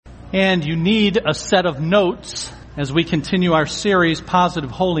And you need a set of notes as we continue our series,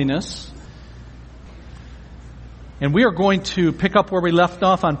 Positive Holiness. And we are going to pick up where we left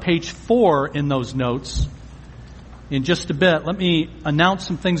off on page 4 in those notes in just a bit. Let me announce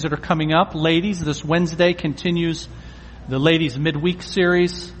some things that are coming up. Ladies, this Wednesday continues the Ladies Midweek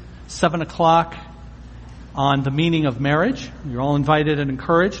series, 7 o'clock on the meaning of marriage. You're all invited and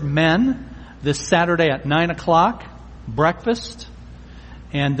encouraged. Men, this Saturday at 9 o'clock, breakfast.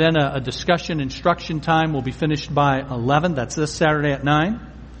 And then a discussion instruction time will be finished by 11. That's this Saturday at 9.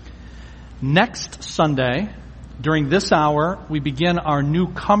 Next Sunday, during this hour, we begin our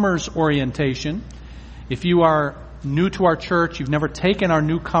newcomers orientation. If you are new to our church, you've never taken our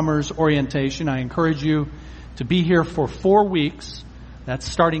newcomers orientation, I encourage you to be here for 4 weeks.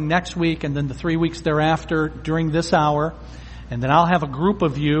 That's starting next week and then the 3 weeks thereafter during this hour. And then I'll have a group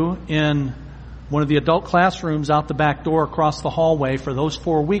of you in one of the adult classrooms out the back door across the hallway for those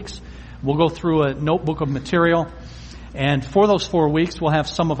 4 weeks. We'll go through a notebook of material. And for those 4 weeks, we'll have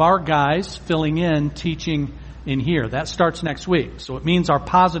some of our guys filling in, teaching in here. That starts next week. So it means our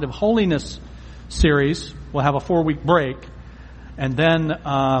Positive Holiness series will have a 4-week break. And then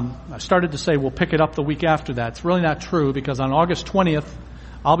I started to say we'll pick it up the week after that. It's really not true because on August 20th,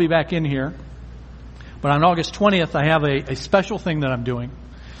 I'll be back in here. But on August 20th, I have a special thing that I'm doing.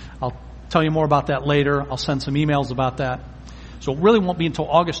 I'll tell you more about that later. I'll send some emails about that. So it really won't be until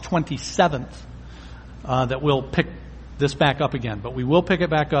August 27th that we'll pick this back up again. But we will pick it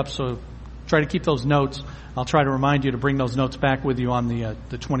back up, so try to keep those notes. I'll try to remind you to bring those notes back with you on the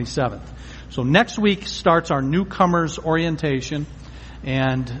 27th. So next week starts our newcomers orientation,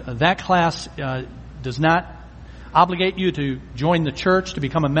 and that class does not obligate you to join the church, to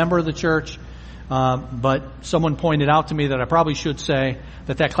become a member of the church. But someone pointed out to me that I probably should say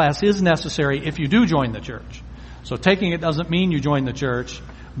that class is necessary if you do join the church. So taking it doesn't mean you join the church,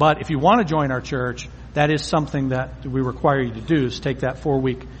 but if you want to join our church, that is something that we require you to do, is take that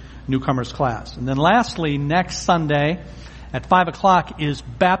 4-week newcomers class. And then lastly, next Sunday at 5 o'clock is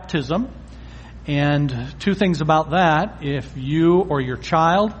baptism. And 2 things about that. If you or your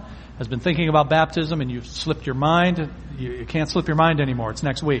child has been thinking about baptism and you've slipped your mind, you can't slip your mind anymore. It's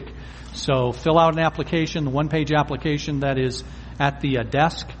next week. So fill out an application, the 1-page application that is at the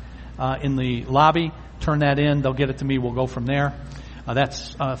desk in the lobby. Turn that in. They'll get it to me. We'll go from there.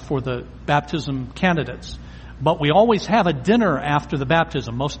 That's for the baptism candidates. But we always have a dinner after the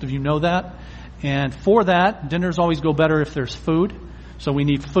baptism. Most of you know that. And for that, dinners always go better if there's food. So we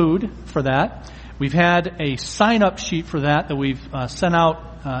need food for that. We've had a sign-up sheet for that we've sent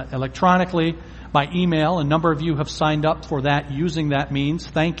out electronically by email. A number of you have signed up for that using that means.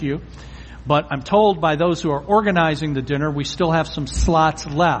 Thank you. But I'm told by those who are organizing the dinner, we still have some slots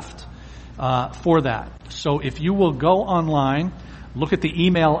left for that. So if you will go online, look at the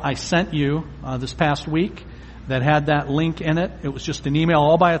email I sent you this past week that had that link in it. It was just an email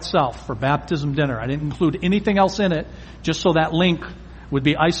all by itself for baptism dinner. I didn't include anything else in it, just so that link would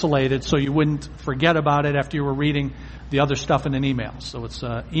be isolated so you wouldn't forget about it after you were reading the other stuff in an email. So it's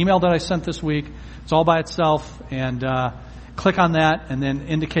an email that I sent this week. It's all by itself, and click on that and then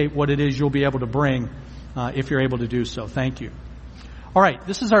indicate what it is you'll be able to bring if you're able to do so. Thank you. All right,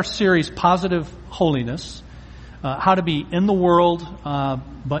 this is our series, Positive Holiness, how to be in the world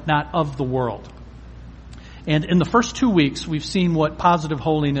but not of the world. And in the first 2 weeks, we've seen what positive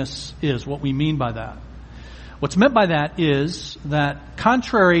holiness is, what we mean by that. What's meant by that is that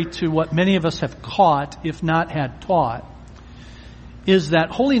contrary to what many of us have caught, if not had taught, is that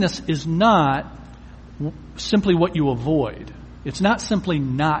holiness is not simply what you avoid. It's not simply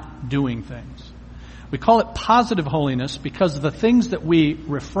not doing things. We call it positive holiness because the things that we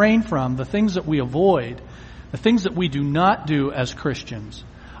refrain from, the things that we avoid, the things that we do not do as Christians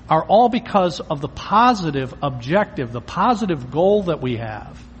are all because of the positive objective, the positive goal that we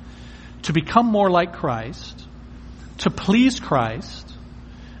have to become more like Christ, to please Christ,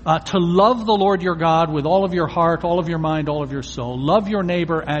 to love the Lord your God with all of your heart, all of your mind, all of your soul. Love your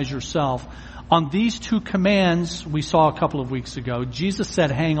neighbor as yourself. On these 2 commands we saw a couple of weeks ago, Jesus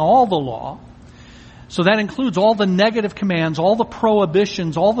said, hang all the law. So that includes all the negative commands, all the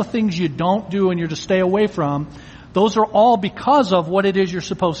prohibitions, all the things you don't do and you're to stay away from. Those are all because of what it is you're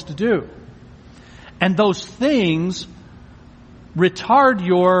supposed to do. And those things retard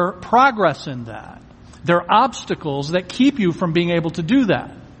your progress in that. They're obstacles that keep you from being able to do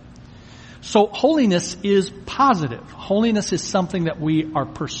that. So holiness is positive. Holiness is something that we are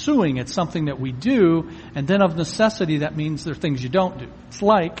pursuing. It's something that we do. And then of necessity, that means there are things you don't do. It's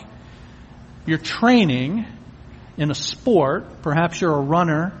like you're training in a sport. Perhaps you're a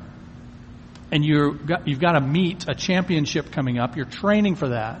runner and you've got to meet a championship coming up. You're training for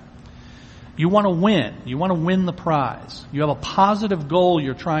that. You want to win. You want to win the prize. You have a positive goal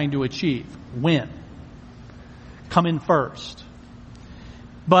you're trying to achieve. Win. Come in first.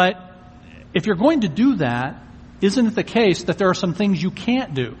 But if you're going to do that, isn't it the case that there are some things you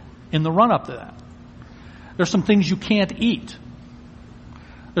can't do in the run-up to that? There's some things you can't eat.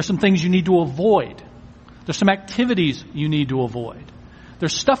 There's some things you need to avoid. There's some activities you need to avoid.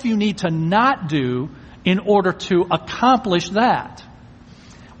 There's stuff you need to not do in order to accomplish that.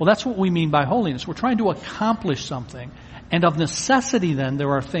 Well, that's what we mean by holiness. We're trying to accomplish something. And of necessity, then,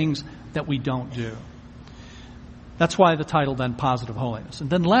 there are things that we don't do. That's why the title, then, Positive Holiness. And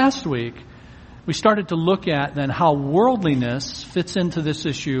then last week, we started to look at, then, how worldliness fits into this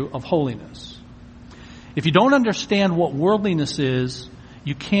issue of holiness. If you don't understand what worldliness is,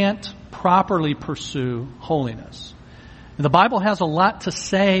 you can't properly pursue holiness. And the Bible has a lot to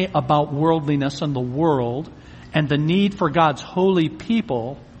say about worldliness and the world and the need for God's holy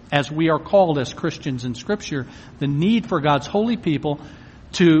people, as we are called as Christians in Scripture, the need for God's holy people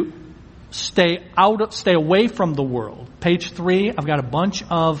to stay away from the world. Page 3, I've got a bunch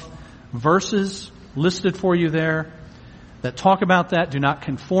of verses listed for you there that talk about that. Do not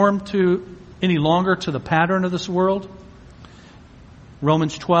conform any longer to the pattern of this world.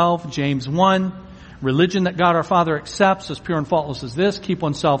 Romans 12, James 1, religion that God our Father accepts as pure and faultless as this, keep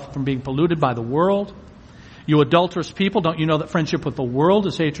oneself from being polluted by the world. You adulterous people, don't you know that friendship with the world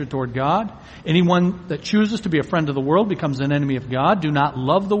is hatred toward God? Anyone that chooses to be a friend of the world becomes an enemy of God. Do not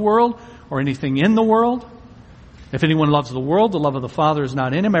love the world or anything in the world. If anyone loves the world, the love of the Father is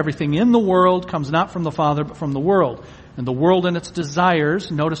not in him. Everything in the world comes not from the Father, but from the world. And the world and its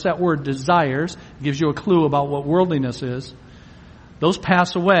desires, notice that word desires, gives you a clue about what worldliness is. Those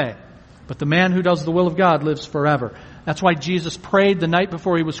pass away. But the man who does the will of God lives forever. That's why Jesus prayed the night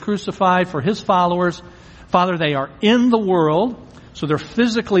before he was crucified for his followers. Father, they are in the world, so they're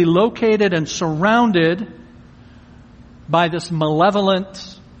physically located and surrounded by this malevolent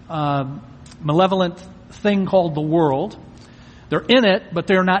thing called the world. They're in it, but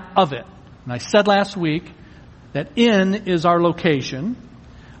they're not of it. And I said last week that in is our location,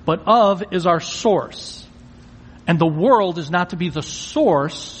 but of is our source. And the world is not to be the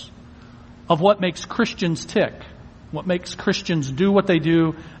source of what makes Christians tick, what makes Christians do what they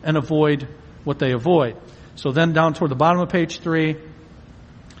do and avoid what they avoid. So then down toward the bottom of page 3,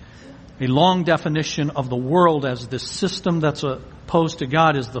 a long definition of the world as this system that's opposed to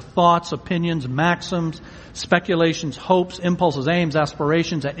God is the thoughts, opinions, maxims, speculations, hopes, impulses, aims,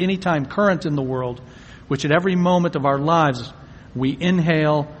 aspirations at any time current in the world, which at every moment of our lives we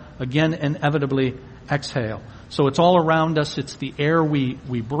inhale, again inevitably exhale. So it's all around us. It's the air we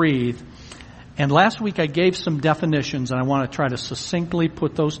breathe. And last week I gave some definitions, and I want to try to succinctly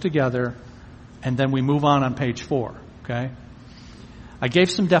put those together, and then we move on page 4, okay? I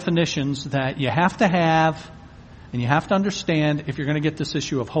gave some definitions that you have to have and you have to understand if you're going to get this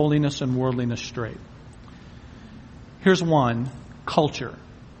issue of holiness and worldliness straight. Here's one, culture.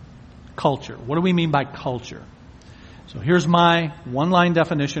 Culture. What do we mean by culture? So here's my one-line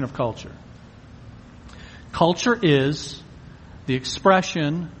definition of culture. Culture is the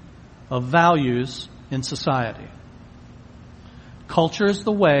expression of values in society. Culture is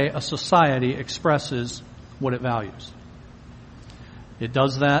the way a society expresses what it values. It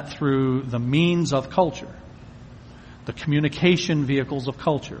does that through the means of culture, the communication vehicles of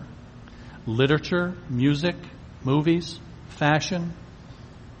culture, literature, music, movies, fashion,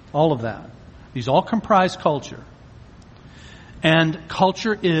 all of that. These all comprise culture. And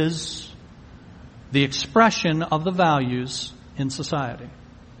culture is the expression of the values in society.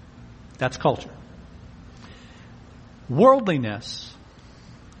 That's culture. Worldliness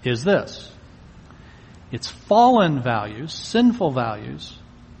is this. It's fallen values, sinful values,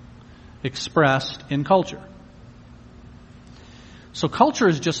 expressed in culture. So culture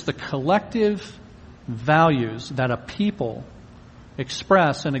is just the collective values that a people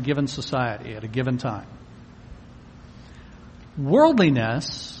express in a given society at a given time.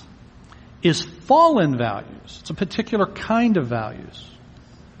 Worldliness is fallen values. It's a particular kind of values.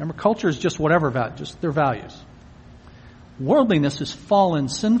 Remember, culture is just whatever value, just their values. Worldliness is fallen,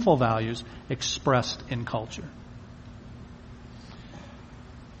 sinful values expressed in culture.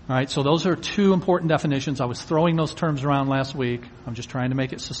 All right, so those are two important definitions. I was throwing those terms around last week. I'm just trying to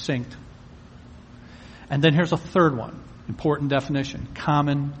make it succinct. And then here's a third one, important definition,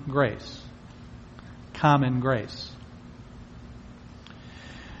 common grace. Common grace.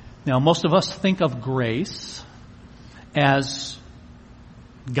 Now, most of us think of grace as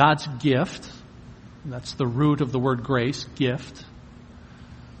God's gift. That's the root of the word grace, gift.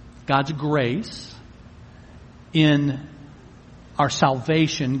 God's grace in our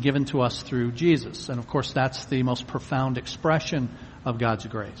salvation given to us through Jesus. And of course, that's the most profound expression of God's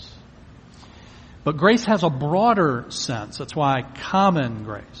grace. But grace has a broader sense. That's why common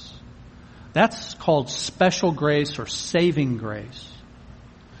grace. That's called special grace or saving grace.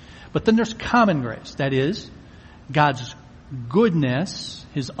 But then there's common grace. That is, God's goodness,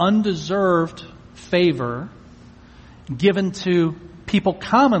 His undeserved favor given to people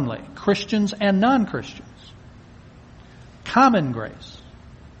commonly, Christians and non-Christians. Common grace.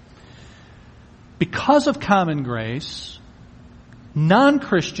 Because of common grace,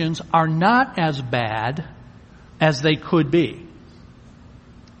 non-Christians are not as bad as they could be.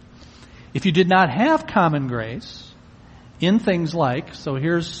 If you did not have common grace in things like, so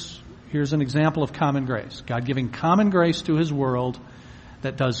here's an example of common grace. God giving common grace to His world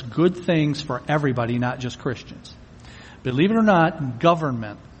that does good things for everybody, not just Christians. Believe it or not,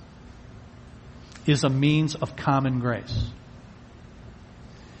 government is a means of common grace.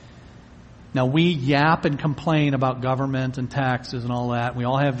 Now, we yap and complain about government and taxes and all that. We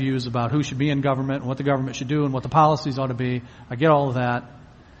all have views about who should be in government and what the government should do and what the policies ought to be. I get all of that.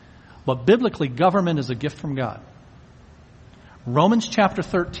 But biblically, government is a gift from God. Romans chapter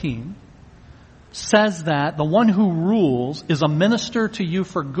 13 says that the one who rules is a minister to you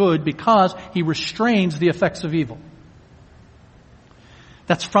for good because he restrains the effects of evil.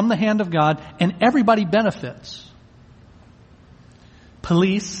 That's from the hand of God, and everybody benefits.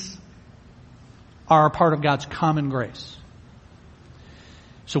 Police are a part of God's common grace.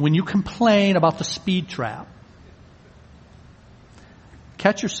 So when you complain about the speed trap,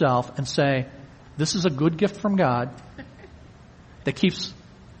 catch yourself and say, this is a good gift from God that keeps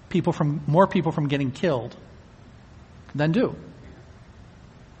more people from getting killed than do.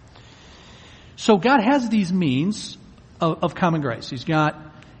 So God has these means of common grace. He's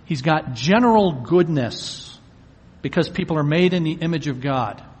got general goodness because people are made in the image of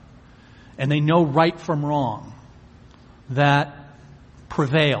God and they know right from wrong. That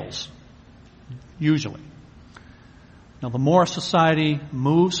prevails, usually. Now, the more society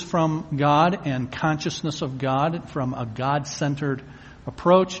moves from God and consciousness of God, from a God-centered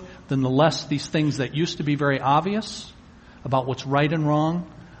approach, then the less these things that used to be very obvious about what's right and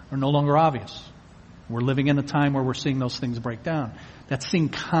wrong are no longer obvious. We're living in a time where we're seeing those things break down. That's seeing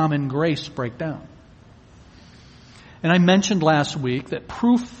common grace break down. And I mentioned last week that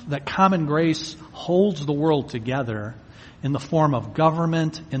proof that common grace holds the world together in the form of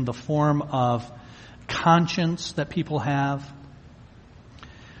government, in the form of conscience that people have,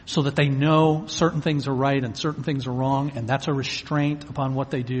 so that they know certain things are right and certain things are wrong, and that's a restraint upon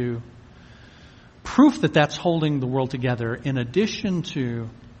what they do. Proof that that's holding the world together, in addition to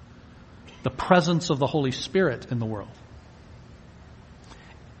the presence of the Holy Spirit in the world,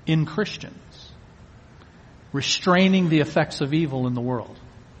 in Christians, restraining the effects of evil in the world.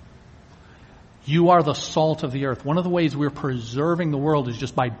 You are the salt of the earth. One of the ways we're preserving the world is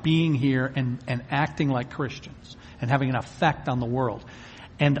just by being here and acting like Christians and having an effect on the world.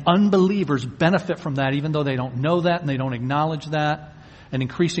 And unbelievers benefit from that, even though they don't know that and they don't acknowledge that. And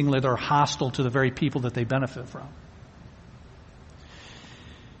increasingly they're hostile to the very people that they benefit from.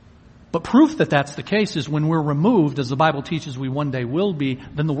 But proof that that's the case is when we're removed, as the Bible teaches we one day will be,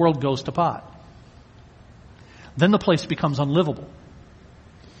 then the world goes to pot. Then the place becomes unlivable.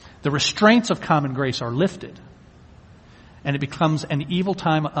 The restraints of common grace are lifted. And it becomes an evil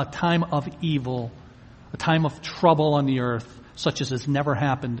time, a time of evil, a time of trouble on the earth, such as has never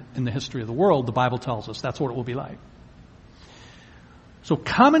happened in the history of the world. The Bible tells us that's what it will be like. So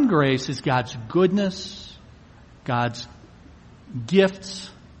common grace is God's goodness, God's gifts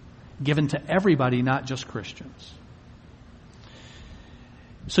given to everybody, not just Christians.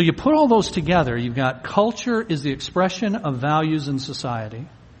 So you put all those together. You've got culture is the expression of values in society.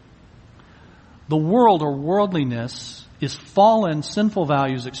 The world or worldliness is fallen, sinful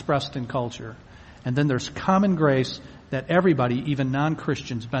values expressed in culture. And then there's common grace that everybody, even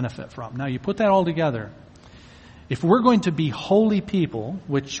non-Christians, benefit from. Now you put that all together. If we're going to be holy people,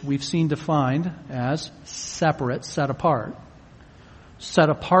 which we've seen defined as separate, set apart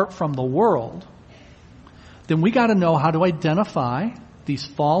from the world, then we got to know how to identify these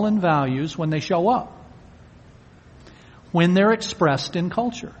fallen values when they show up, when they're expressed in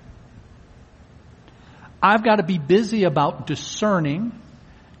culture. I've got to be busy about discerning,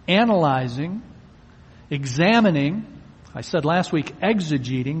 analyzing, examining, I said last week,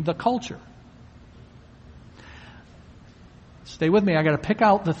 exegeting the culture. Stay with me. I got to pick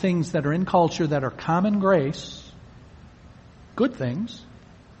out the things that are in culture that are common grace, good things,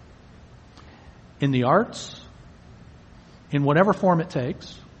 in the arts, in whatever form it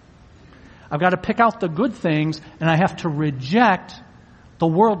takes. I've got to pick out the good things, and I have to reject the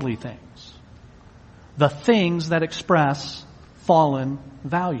worldly things, the things that express fallen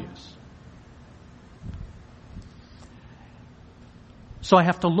values. So I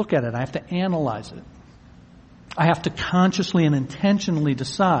have to look at it. I have to analyze it. I have to consciously and intentionally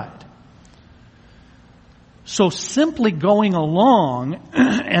decide. So simply going along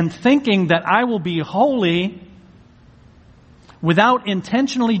and thinking that I will be holy without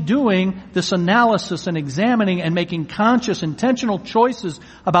intentionally doing this analysis and examining and making conscious, intentional choices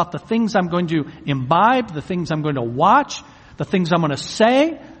about the things I'm going to imbibe, the things I'm going to watch, the things I'm going to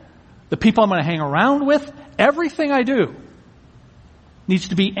say, the people I'm going to hang around with, everything I do needs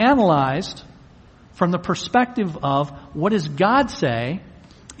to be analyzed from the perspective of what does God say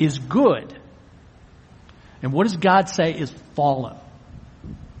is good and what does God say is fallen.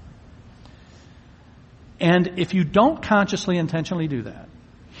 And if you don't consciously, intentionally do that,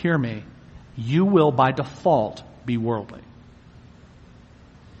 hear me, you will by default be worldly.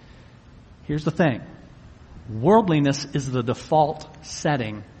 Here's the thing. Worldliness is the default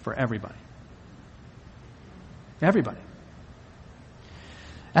setting for everybody. Everybody.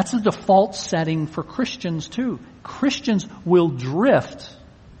 That's the default setting for Christians too. Christians will drift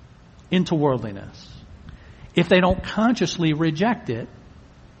into worldliness if they don't consciously reject it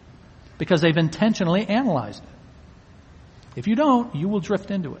because they've intentionally analyzed it. If you don't, you will drift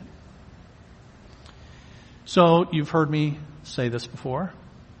into it. So you've heard me say this before,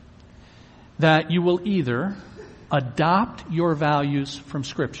 that you will either adopt your values from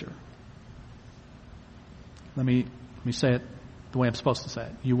Scripture. Let me say it the way I'm supposed to say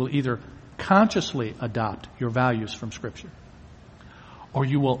it. You will either consciously adopt your values from Scripture, or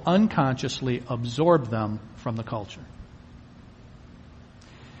you will unconsciously absorb them from the culture.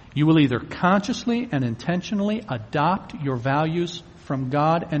 You will either consciously and intentionally adopt your values from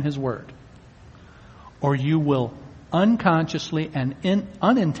God and His Word, or you will unconsciously and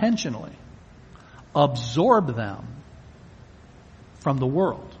unintentionally absorb them from the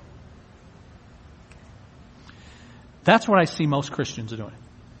world. That's what I see most Christians doing.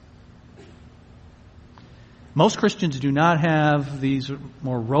 Most Christians do not have these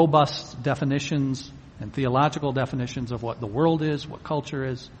more robust definitions and theological definitions of what the world is, what culture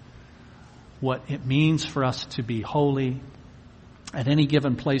is, what it means for us to be holy at any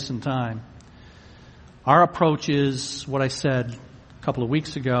given place and time. Our approach is what I said a couple of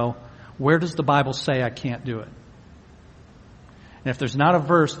weeks ago. Where does the Bible say I can't do it? And if there's not a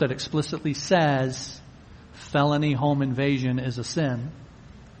verse that explicitly says felony home invasion is a sin,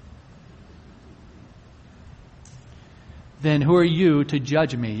 then who are you to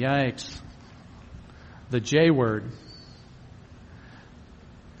judge me? Yikes. The J word.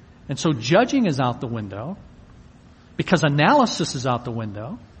 And so judging is out the window because analysis is out the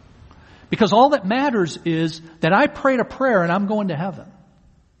window because all that matters is that I prayed a prayer and I'm going to heaven.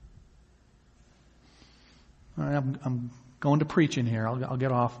 All right, I'm going to preaching here. I'll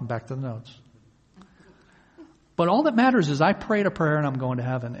get off and back to the notes. But all that matters is I prayed a prayer and I'm going to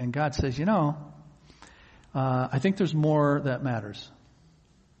heaven. And God says, I think there's more that matters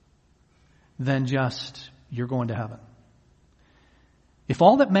than just you're going to heaven. If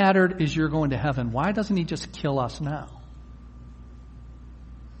all that mattered is you're going to heaven, why doesn't He just kill us now?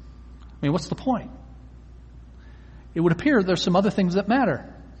 I mean, what's the point? It would appear there's some other things that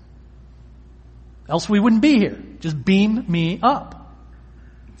matter. Else we wouldn't be here. Just beam me up.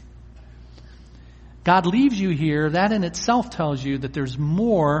 God leaves you here. That in itself tells you that there's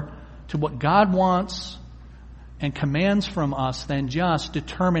more to what God wants and commands from us than just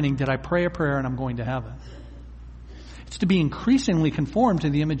determining, did I pray a prayer and I'm going to heaven? It's to be increasingly conformed to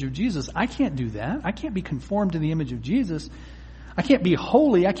the image of Jesus. I can't do that. I can't be conformed to the image of Jesus. I can't be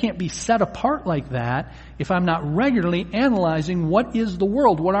holy. I can't be set apart like that if I'm not regularly analyzing what is the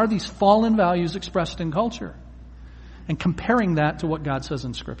world. What are these fallen values expressed in culture? And comparing that to what God says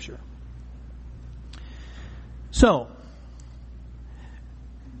in Scripture. So,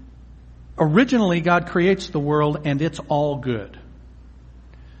 originally God creates the world and it's all good.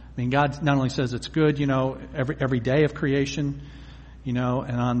 I mean, God not only says it's good, every day of creation,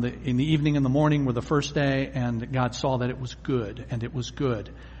 and in the evening and the morning were the first day, and God saw that it was good, and it was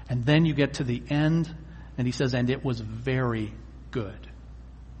good. And then you get to the end, and He says, and it was very good.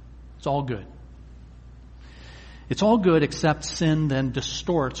 It's all good. It's all good except sin then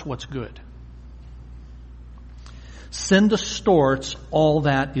distorts what's good. Sin distorts all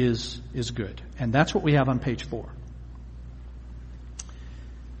that is good. And that's what we have on page 4.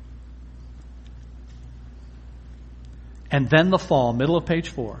 And then the fall, middle of page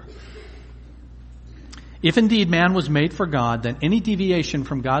 4. If indeed man was made for God, then any deviation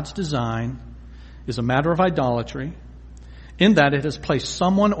from God's design is a matter of idolatry, in that it has placed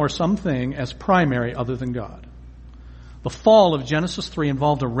someone or something as primary other than God. The fall of Genesis 3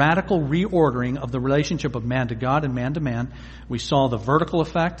 involved a radical reordering of the relationship of man to God and man to man. We saw the vertical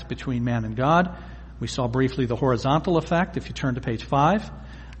effect between man and God. We saw briefly the horizontal effect. If you turn to page 5,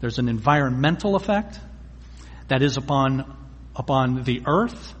 there's an environmental effect that is upon the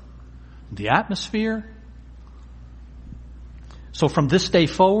earth, the atmosphere. So from this day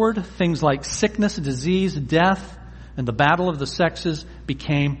forward, things like sickness, disease, death, and the battle of the sexes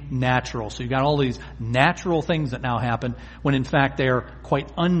became natural. So you got all these natural things that now happen when in fact they are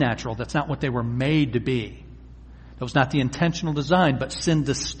quite unnatural. That's not what they were made to be. That was not the intentional design, but sin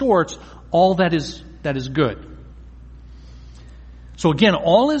distorts all that is good. So again,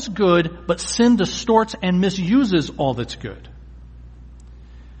 all is good, but sin distorts and misuses all that's good.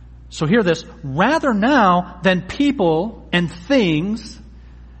 So hear this, rather now than people and things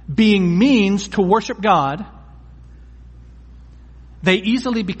being means to worship God, they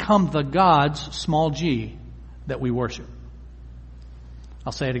easily become the gods, small g, that we worship.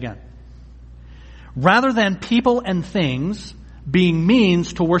 I'll say it again. Rather than people and things being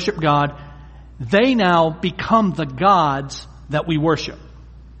means to worship God, they now become the gods that we worship.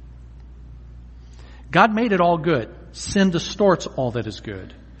 God made it all good. Sin distorts all that is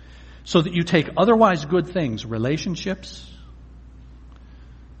good. So that you take otherwise good things, relationships,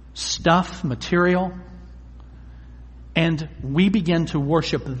 stuff, material, and we begin to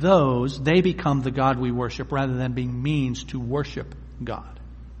worship those. They become the God we worship rather than being means to worship God.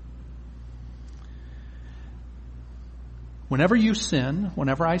 Whenever you sin,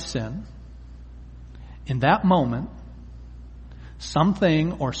 whenever I sin, in that moment,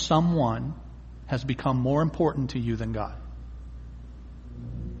 something or someone has become more important to you than God.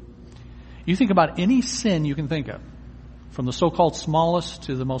 You think about any sin you can think of, from the so-called smallest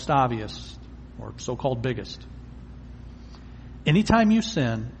to the most obvious, or so-called biggest. Anytime you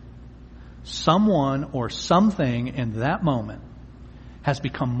sin, someone or something in that moment has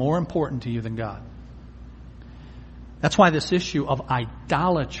become more important to you than God. That's why this issue of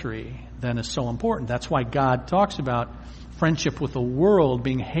idolatry then is so important. That's why God talks about friendship with the world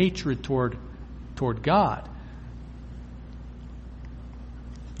being hatred toward God.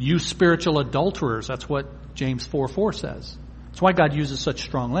 You spiritual adulterers, that's what James 4:4 says. That's why God uses such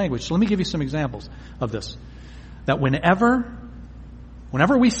strong language. So let me give you some examples of this. That whenever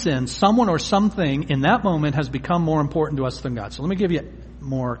we sin, someone or something in that moment has become more important to us than God. So let me give you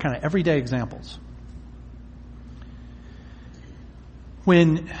more kind of everyday examples.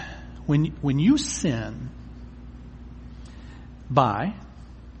 When you sin by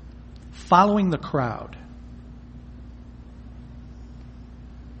following the crowd,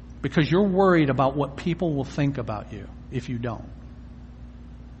 because you're worried about what people will think about you if you don't.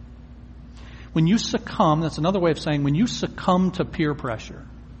 When you succumb, that's another way of saying when you succumb to peer pressure.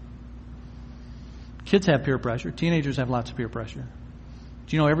 Kids have peer pressure. Teenagers have lots of peer pressure.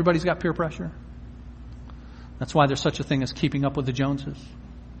 Do you know everybody's got peer pressure? That's why there's such a thing as keeping up with the Joneses.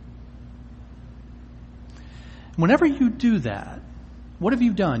 Whenever you do that, what have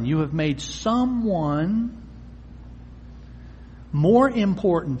you done? You have made someone more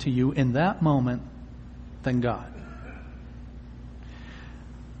important to you in that moment than God.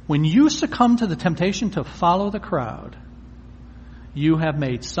 When you succumb to the temptation to follow the crowd, you have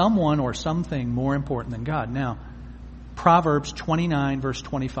made someone or something more important than God. Now, Proverbs 29 verse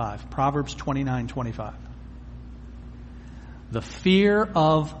 25. Proverbs 29:25. The fear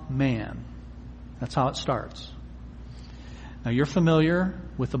of man. That's how it starts. Now you're familiar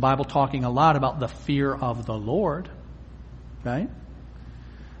with the Bible talking a lot about the fear of the Lord. Right?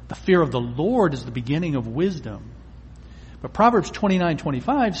 The fear of the Lord is the beginning of wisdom. But Proverbs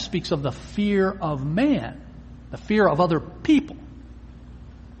 29:25 speaks of the fear of man, the fear of other people.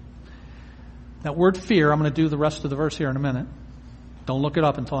 That word fear, I'm going to do the rest of the verse here in a minute. Don't look it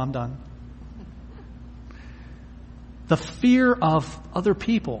up until I'm done. The fear of other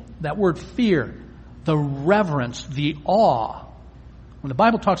people, that word fear, the reverence, the awe. When the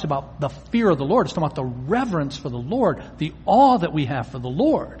Bible talks about the fear of the Lord, it's talking about the reverence for the Lord, the awe that we have for the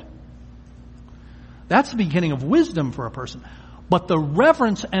Lord. That's the beginning of wisdom for a person. But the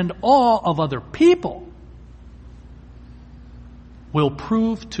reverence and awe of other people will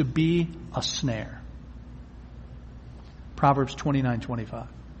prove to be a snare. Proverbs 29:25.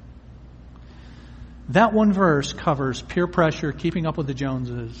 That one verse covers peer pressure, keeping up with the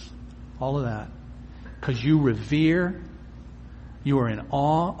Joneses, all of that. Because you revere, you are in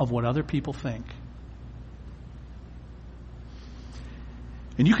awe of what other people think.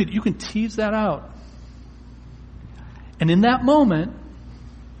 And you can tease that out And in that moment,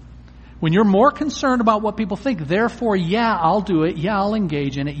 when you're more concerned about what people think, therefore, yeah, I'll do it. Yeah, I'll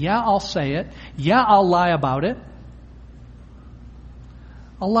engage in it. Yeah, I'll say it. Yeah, I'll lie about it.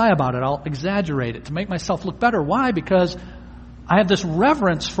 I'll lie about it. I'll exaggerate it to make myself look better. Why? Because I have this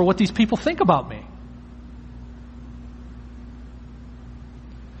reverence for what these people think about me.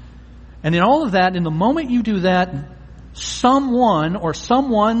 And in all of that, in the moment you do that, someone or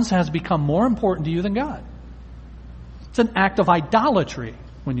someone's has become more important to you than God. It's an act of idolatry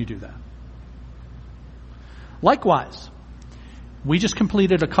when you do that. Likewise, we just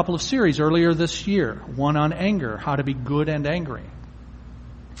completed a couple of series earlier this year. One on anger, how to be good and angry.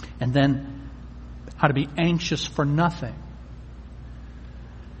 And then how to be anxious for nothing.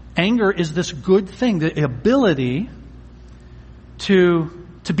 Anger is this good thing, the ability to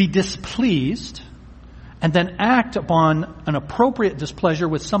be displeased and then act upon an appropriate displeasure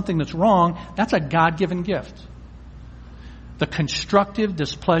with something that's wrong. That's a God-given gift. The constructive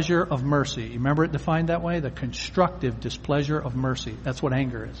displeasure of mercy. You remember it defined that way? The constructive displeasure of mercy. That's what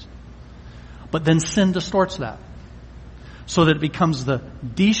anger is. But then sin distorts that, so that it becomes the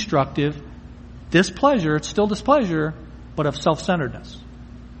destructive displeasure. It's still displeasure, but of self-centeredness.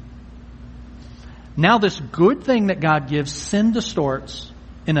 Now this good thing that God gives, sin distorts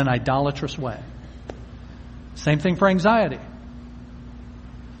in an idolatrous way. Same thing for anxiety.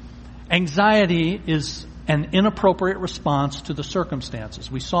 Anxiety is an inappropriate response to the circumstances.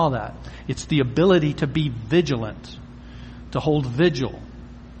 We saw that. It's the ability to be vigilant, to hold vigil.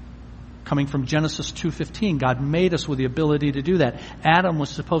 Coming from Genesis 2:15, God made us with the ability to do that. Adam was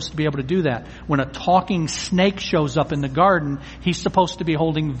supposed to be able to do that. When a talking snake shows up in the garden, he's supposed to be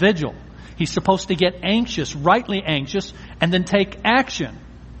holding vigil. He's supposed to get anxious, rightly anxious, and then take action.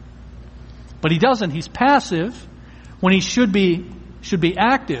 But he doesn't. He's passive when he should be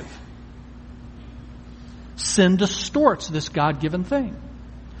active. Sin distorts this God-given thing,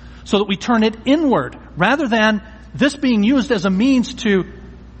 so that we turn it inward rather than this being used as a means to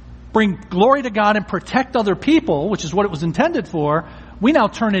bring glory to God and protect other people, which is what it was intended for. We now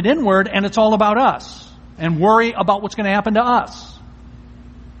turn it inward and it's all about us and worry about what's going to happen to us.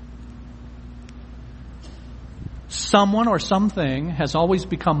 Someone or something has always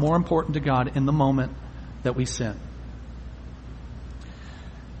become more important to God in the moment that we sin.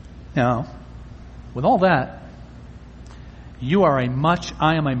 Now, with all that,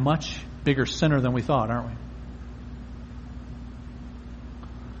 I am a much bigger sinner than we thought, aren't we?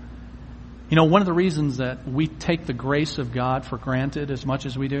 You know, one of the reasons that we take the grace of God for granted as much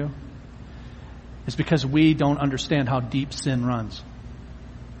as we do is because we don't understand how deep sin runs.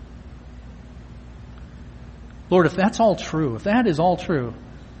 Lord, if that's all true, if that is all true,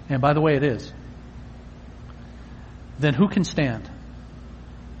 and by the way it is, then who can stand?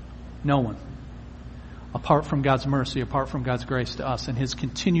 No one. Apart from God's mercy, apart from God's grace to us and His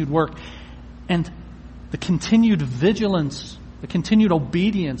continued work and the continued vigilance, the continued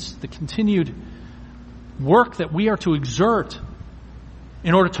obedience, the continued work that we are to exert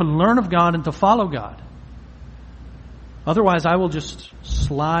in order to learn of God and to follow God. Otherwise, you will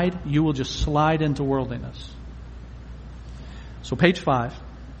just slide into worldliness. So page 5.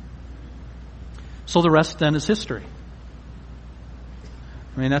 So the rest then is history.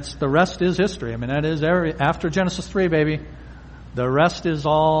 I mean, the rest is history. I mean, that is after Genesis 3, baby. The rest is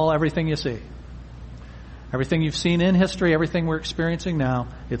everything you see. Everything you've seen in history, everything we're experiencing now,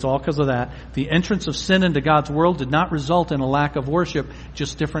 it's all because of that. The entrance of sin into God's world did not result in a lack of worship,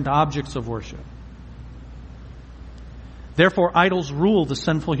 just different objects of worship. Therefore, idols rule the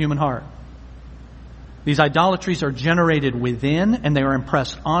sinful human heart. These idolatries are generated within, and they are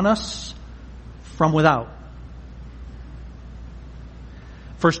impressed on us from without.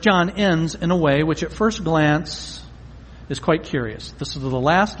 1 John ends in a way which at first glance is quite curious. This is the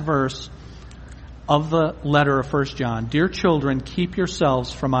last verse of the letter of 1 John. Dear children, keep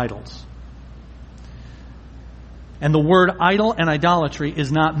yourselves from idols. And the word idol and idolatry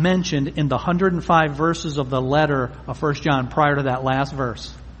is not mentioned in the 105 verses of the letter of 1 John prior to that last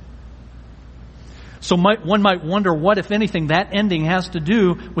verse. So one might wonder what, if anything, that ending has to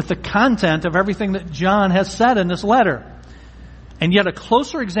do with the content of everything that John has said in this letter. And yet a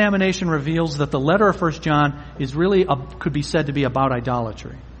closer examination reveals that the letter of 1 John is really could be said to be about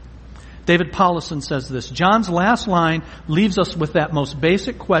idolatry. David Paulison says this: John's last line leaves us with that most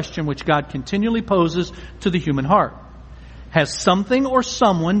basic question which God continually poses to the human heart. Has something or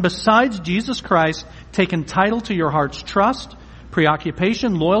someone besides Jesus Christ taken title to your heart's trust,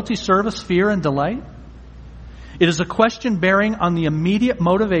 preoccupation, loyalty, service, fear, and delight? It is a question bearing on the immediate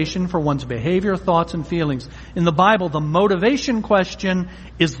motivation for one's behavior, thoughts, and feelings. In the Bible, the motivation question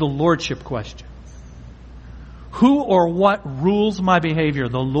is the lordship question. Who or what rules my behavior,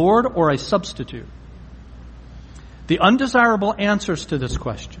 the Lord or a substitute? The undesirable answers to this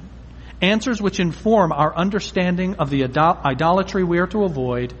question, answers which inform our understanding of the idolatry we are to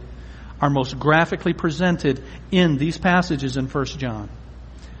avoid, are most graphically presented in these passages in 1 John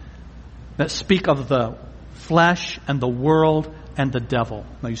that speak of the flesh and the world and the devil.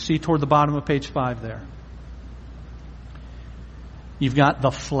 Now you see toward the bottom of page 5 there. You've got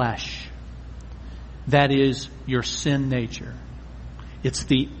the flesh. That is your sin nature. It's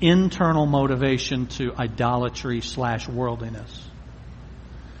the internal motivation to idolatry / worldliness.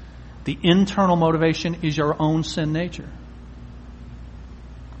 The internal motivation is your own sin nature.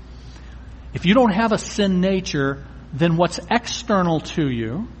 If you don't have a sin nature, then what's external to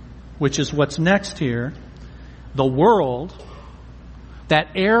you, which is what's next here, the world, that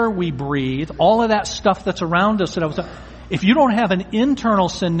air we breathe, all of that stuff that's around us, if you don't have an internal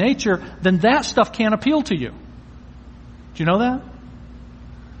sin nature, then that stuff can't appeal to you. Do you know that?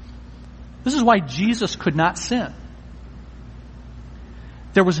 This is why Jesus could not sin.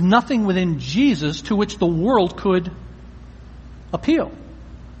 There was nothing within Jesus to which the world could appeal.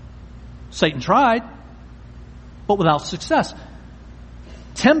 Satan tried, but without success.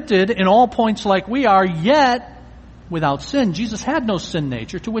 Tempted in all points like we are, yet without sin. Jesus had no sin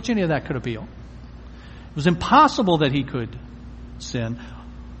nature to which any of that could appeal. It was impossible that he could sin,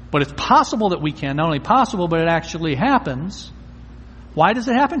 but it's possible that we can. Not only possible, but it actually happens. Why does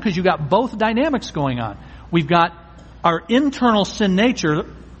it happen? Because you've got both dynamics going on. We've got our internal sin nature,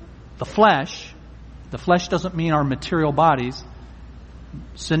 the flesh. The flesh doesn't mean our material bodies.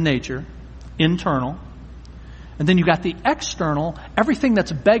 Sin nature, internal. And then you've got the external, everything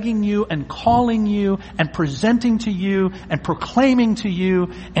that's begging you and calling you and presenting to you and proclaiming to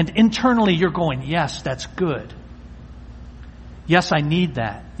you. And internally you're going, yes, that's good. Yes, I need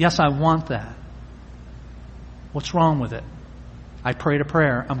that. Yes, I want that. What's wrong with it? I prayed a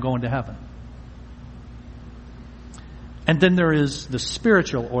prayer, I'm going to heaven. And then there is the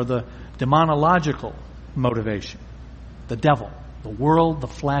spiritual or the demonological motivation. The devil, the world, the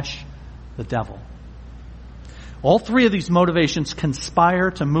flesh, the devil. All three of these motivations conspire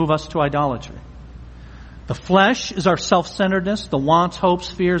to move us to idolatry. The flesh is our self-centeredness, the wants, hopes,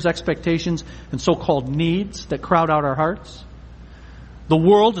 fears, expectations, and so-called needs that crowd out our hearts. The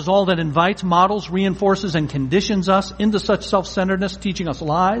world is all that invites, models, reinforces, and conditions us into such self-centeredness, teaching us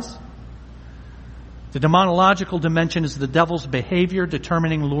lies. The demonological dimension is the devil's behavior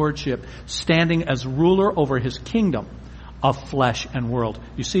determining lordship, standing as ruler over his kingdom of flesh and world.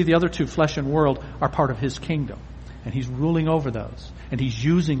 You see, the other two, flesh and world, are part of his kingdom. And he's ruling over those. And he's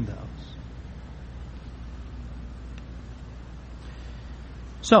using those.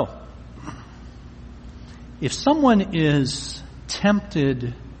 So, if someone is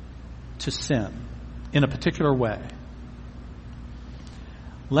tempted to sin in a particular way,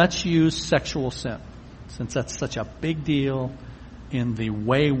 let's use sexual sin, since that's such a big deal in the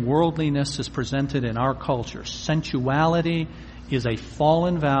way worldliness is presented in our culture. Sensuality is a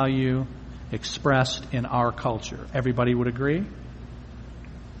fallen value expressed in our culture. Everybody would agree?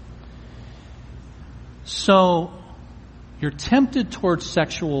 So, you're tempted towards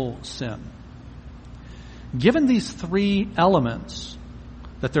sexual sin. Given these three elements,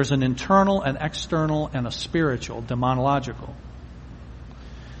 that there's an internal, an external, and a spiritual, demonological.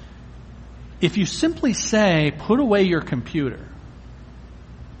 If you simply say, put away your computer,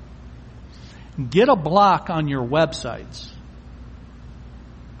 get a block on your websites,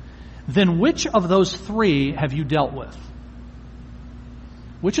 then which of those three have you dealt with?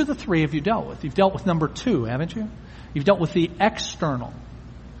 Which of the three have you dealt with? You've dealt with number 2, haven't you? You've dealt with the external.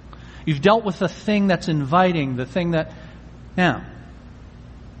 You've dealt with the thing that's inviting, the thing that... Now,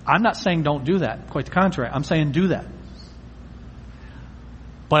 I'm not saying don't do that. Quite the contrary. I'm saying do that.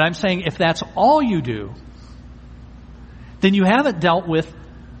 But I'm saying if that's all you do, then you haven't dealt with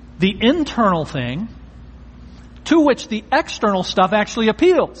the internal thing to which the external stuff actually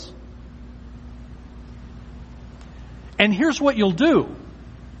appeals. And here's what you'll do.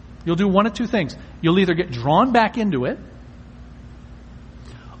 You'll do one of two things. You'll either get drawn back into it,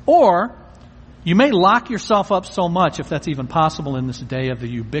 or you may lock yourself up so much, if that's even possible in this day of the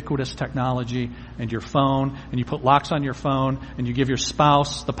ubiquitous technology and your phone, and you put locks on your phone, and you give your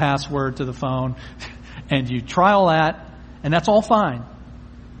spouse the password to the phone, and you try all that, and that's all fine.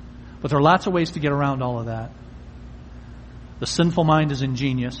 But there are lots of ways to get around all of that. The sinful mind is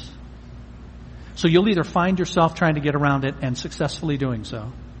ingenious. So you'll either find yourself trying to get around it and successfully doing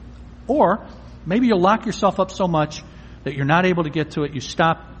so, or maybe you'll lock yourself up so much that you're not able to get to it. You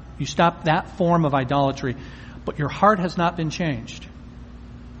stop that form of idolatry, but your heart has not been changed.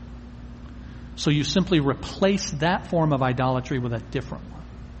 So you simply replace that form of idolatry with a different one.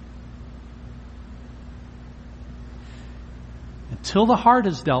 Until the heart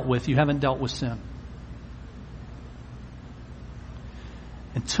is dealt with, you haven't dealt with sin.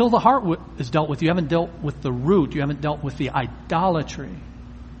 Until the heart is dealt with, you haven't dealt with the root. You haven't dealt with the idolatry.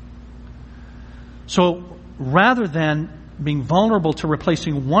 So rather than being vulnerable to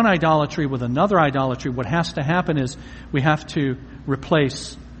replacing one idolatry with another idolatry, what has to happen is we have to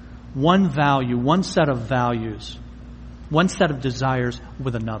replace one value, one set of values, one set of desires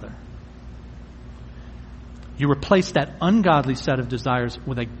with another. You replace that ungodly set of desires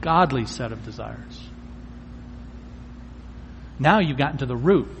with a godly set of desires. Now you've gotten to the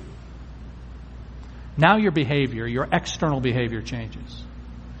root. Now your behavior, your external behavior changes.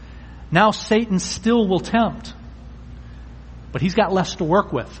 Now Satan still will tempt, but he's got less to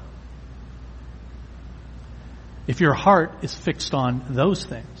work with. If your heart is fixed on those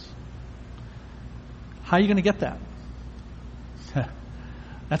things, how are you going to get that?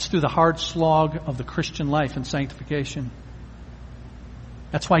 That's through the hard slog of the Christian life and sanctification.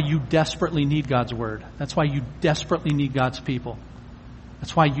 That's why you desperately need God's Word. That's why you desperately need God's people.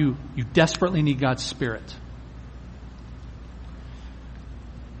 That's why you desperately need God's Spirit.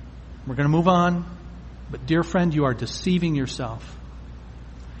 We're going to move on. But dear friend, you are deceiving yourself.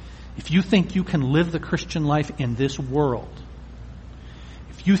 If you think you can live the Christian life in this world,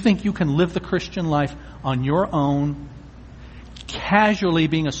 if you think you can live the Christian life on your own, casually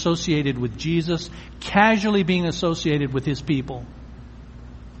being associated with Jesus, casually being associated with His people,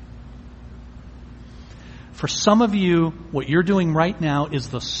 for some of you, what you're doing right now is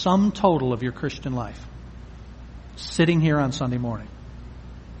the sum total of your Christian life. Sitting here on Sunday morning.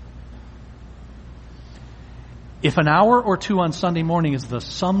 If an hour or two on Sunday morning is the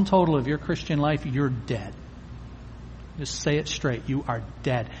sum total of your Christian life, you're dead. Just say it straight. You are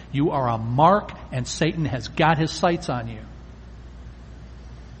dead. You are a mark, and Satan has got his sights on you.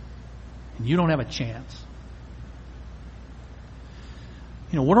 And you don't have a chance.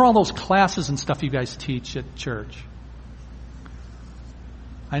 You know, what are all those classes and stuff you guys teach at church?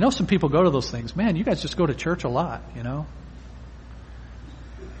 I know some people go to those things. Man, you guys just go to church a lot, you know.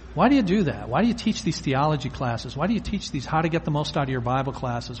 Why do you do that? Why do you teach these theology classes? Why do you teach these how to get the most out of your Bible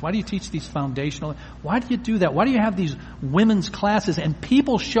classes? Why do you teach these foundational? Why do you do that? Why do you have these women's classes and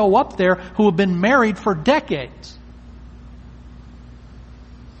people show up there who have been married for decades?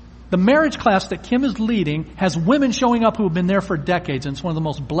 The marriage class that Kim is leading has women showing up who have been there for decades, and it's one of the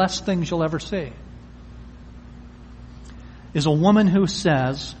most blessed things you'll ever see. Is a woman who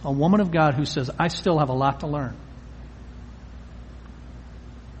says, a woman of God who says, I still have a lot to learn.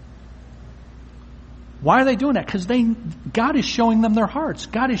 Why are they doing that? Because God is showing them their hearts.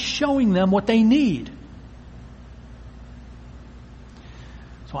 God is showing them what they need.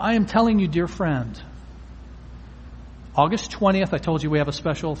 So I am telling you, dear friend, August 20th, I told you we have a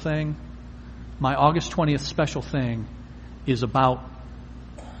special thing. My August 20th special thing is about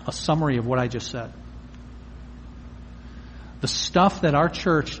a summary of what I just said. The stuff that our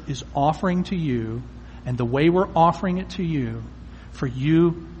church is offering to you and the way we're offering it to you for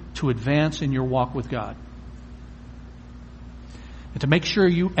you to advance in your walk with God. And to make sure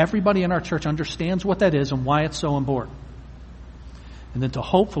everybody in our church understands what that is and why it's so important. And then to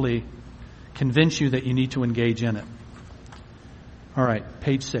hopefully convince you that you need to engage in it. All right,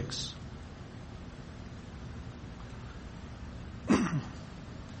 page 6.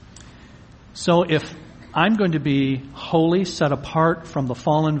 So if I'm going to be holy, set apart from the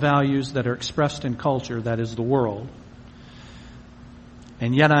fallen values that are expressed in culture, that is the world,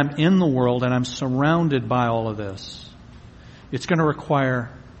 and yet I'm in the world and I'm surrounded by all of this, it's going to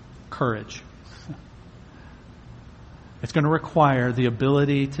require courage. It's going to require the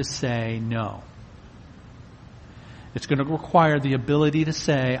ability to say no. It's going to require the ability to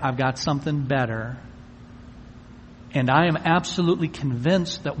say, I've got something better. And I am absolutely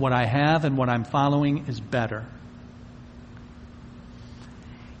convinced that what I have and what I'm following is better.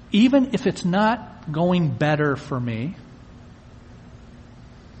 Even if it's not going better for me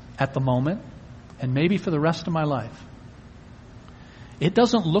at the moment, and maybe for the rest of my life. It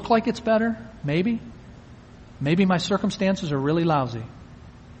doesn't look like it's better, maybe. Maybe my circumstances are really lousy.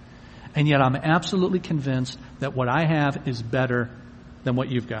 And yet I'm absolutely convinced that what I have is better than what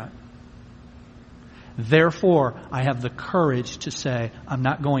you've got. Therefore, I have the courage to say, I'm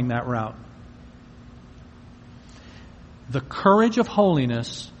not going that route. The courage of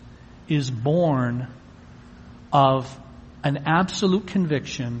holiness is born of an absolute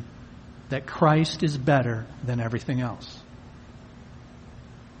conviction that Christ is better than everything else.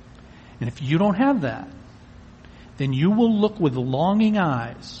 And if you don't have that, then you will look with longing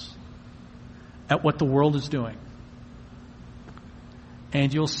eyes at what the world is doing.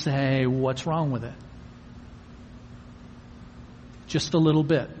 And you'll say, what's wrong with it? Just a little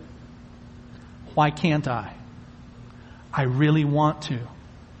bit. Why can't I? I really want to.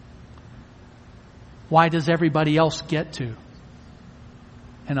 Why does everybody else get to?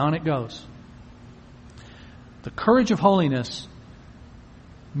 And on it goes. The courage of holiness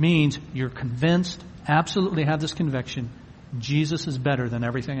means you're convinced, absolutely have this conviction, Jesus is better than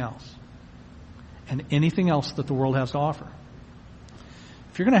everything else and anything else that the world has to offer.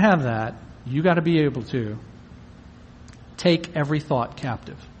 If you're going to have that, you got to be able to take every thought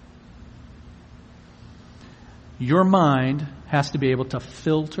captive. Your mind has to be able to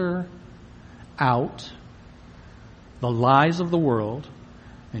filter out the lies of the world,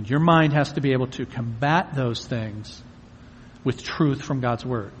 and your mind has to be able to combat those things with truth from God's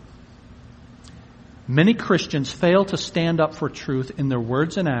Word. Many Christians fail to stand up for truth in their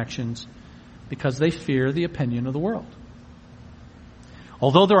words and actions because they fear the opinion of the world.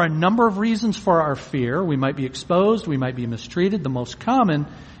 Although there are a number of reasons for our fear, we might be exposed, we might be mistreated. The most common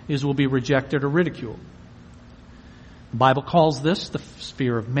is we'll be rejected or ridiculed. The Bible calls this the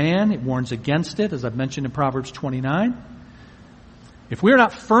fear of man. It warns against it, as I've mentioned in Proverbs 29. If we are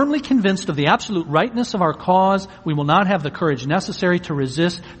not firmly convinced of the absolute rightness of our cause, we will not have the courage necessary to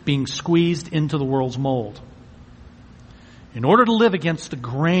resist being squeezed into the world's mold. In order to live against the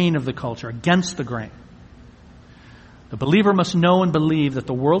grain of the culture, against the grain, the believer must know and believe that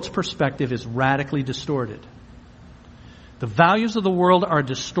the world's perspective is radically distorted. The values of the world are a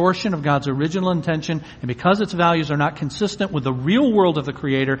distortion of God's original intention, and because its values are not consistent with the real world of the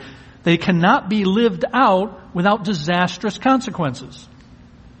Creator, they cannot be lived out without disastrous consequences.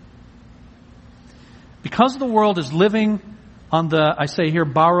 Because the world is living on the, I say here,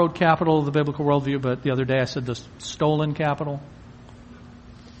 borrowed capital of the biblical worldview, but the other day I said the stolen capital.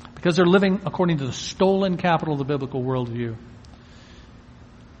 Because they're living according to the stolen capital of the biblical worldview.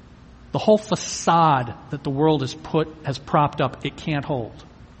 The whole facade that the world has propped up, it can't hold.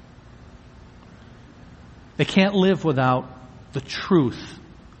 They can't live without the truth,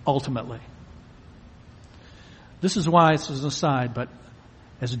 ultimately. This is why, this is an aside, but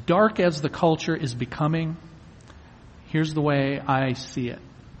as dark as the culture is becoming, here's the way I see it.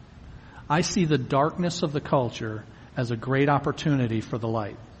 I see the darkness of the culture as a great opportunity for the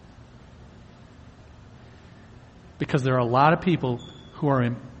light. Because there are a lot of people who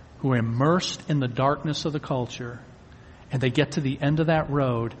are immersed in the darkness of the culture, and they get to the end of that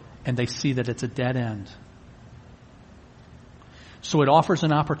road and they see that it's a dead end. So it offers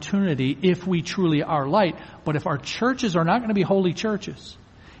an opportunity if we truly are light. But if our churches are not going to be holy churches,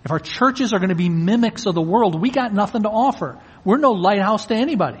 if our churches are going to be mimics of the world, we got nothing to offer. We're no lighthouse to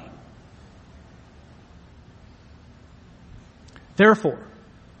anybody. Therefore,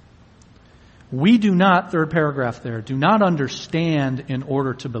 we do not, third paragraph there, do not understand in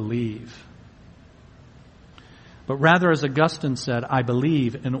order to believe. But rather, as Augustine said, I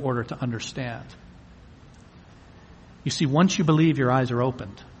believe in order to understand. You see, once you believe, your eyes are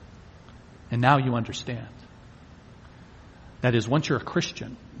opened. And now you understand. That is, once you're a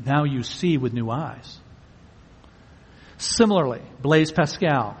Christian, now you see with new eyes. Similarly, Blaise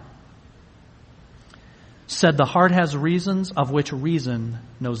Pascal said, the heart has reasons of which reason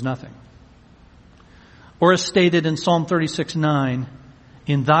knows nothing. Or as stated in Psalm 36:9,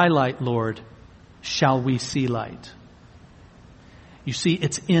 in thy light, Lord, shall we see light. You see,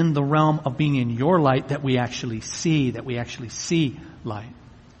 it's in the realm of being in your light that we actually see light.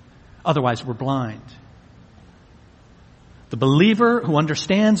 Otherwise, we're blind. The believer who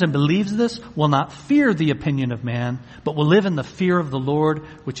understands and believes this will not fear the opinion of man, but will live in the fear of the Lord,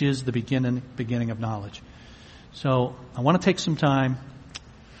 which is the beginning of knowledge. So I want to take some time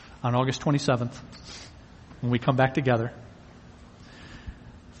on August 27th when we come back together.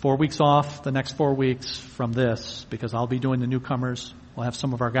 4 weeks off the next 4 weeks from this because I'll be doing the newcomers. We'll have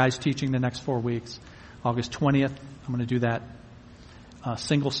some of our guys teaching the next 4 weeks. August 20th, I'm going to do that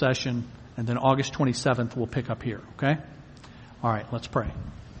single session. And then August 27th, we'll pick up here. Okay? All right, let's pray.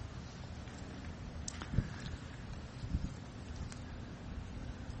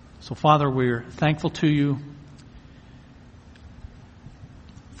 So, Father, we're thankful to you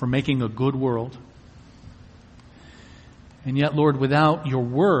for making a good world. And yet, Lord, without your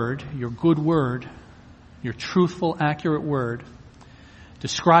word, your good word, your truthful, accurate word,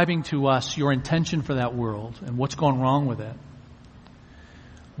 describing to us your intention for that world and what's gone wrong with it,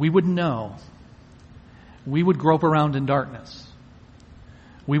 we wouldn't know. We would grope around in darkness.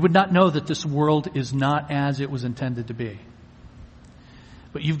 We would not know that this world is not as it was intended to be.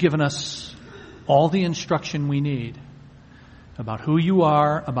 But you've given us all the instruction we need about who you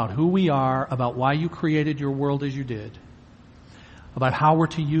are, about who we are, about why you created your world as you did, about how we're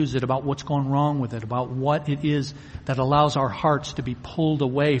to use it, about what's gone wrong with it, about what it is that allows our hearts to be pulled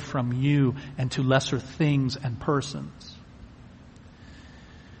away from you and to lesser things and persons.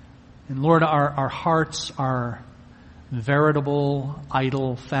 And Lord, our hearts are veritable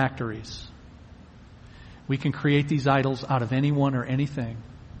idol factories. We can create these idols out of anyone or anything,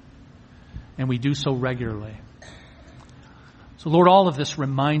 and we do so regularly. So Lord, all of this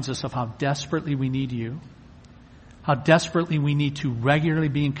reminds us of how desperately we need you, how desperately we need to regularly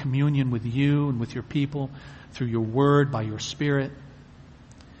be in communion with you and with your people through your word, by your Spirit.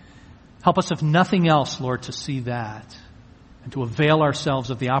 Help us, if nothing else, Lord, to see that and to avail ourselves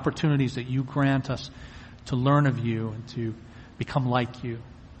of the opportunities that you grant us to learn of you and to become like you.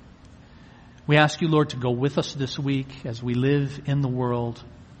 We ask you, Lord, to go with us this week as we live in the world,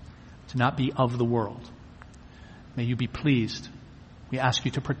 to not be of the world. May you be pleased. We ask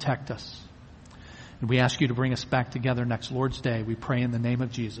you to protect us. And we ask you to bring us back together next Lord's Day. We pray in the name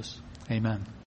of Jesus. Amen.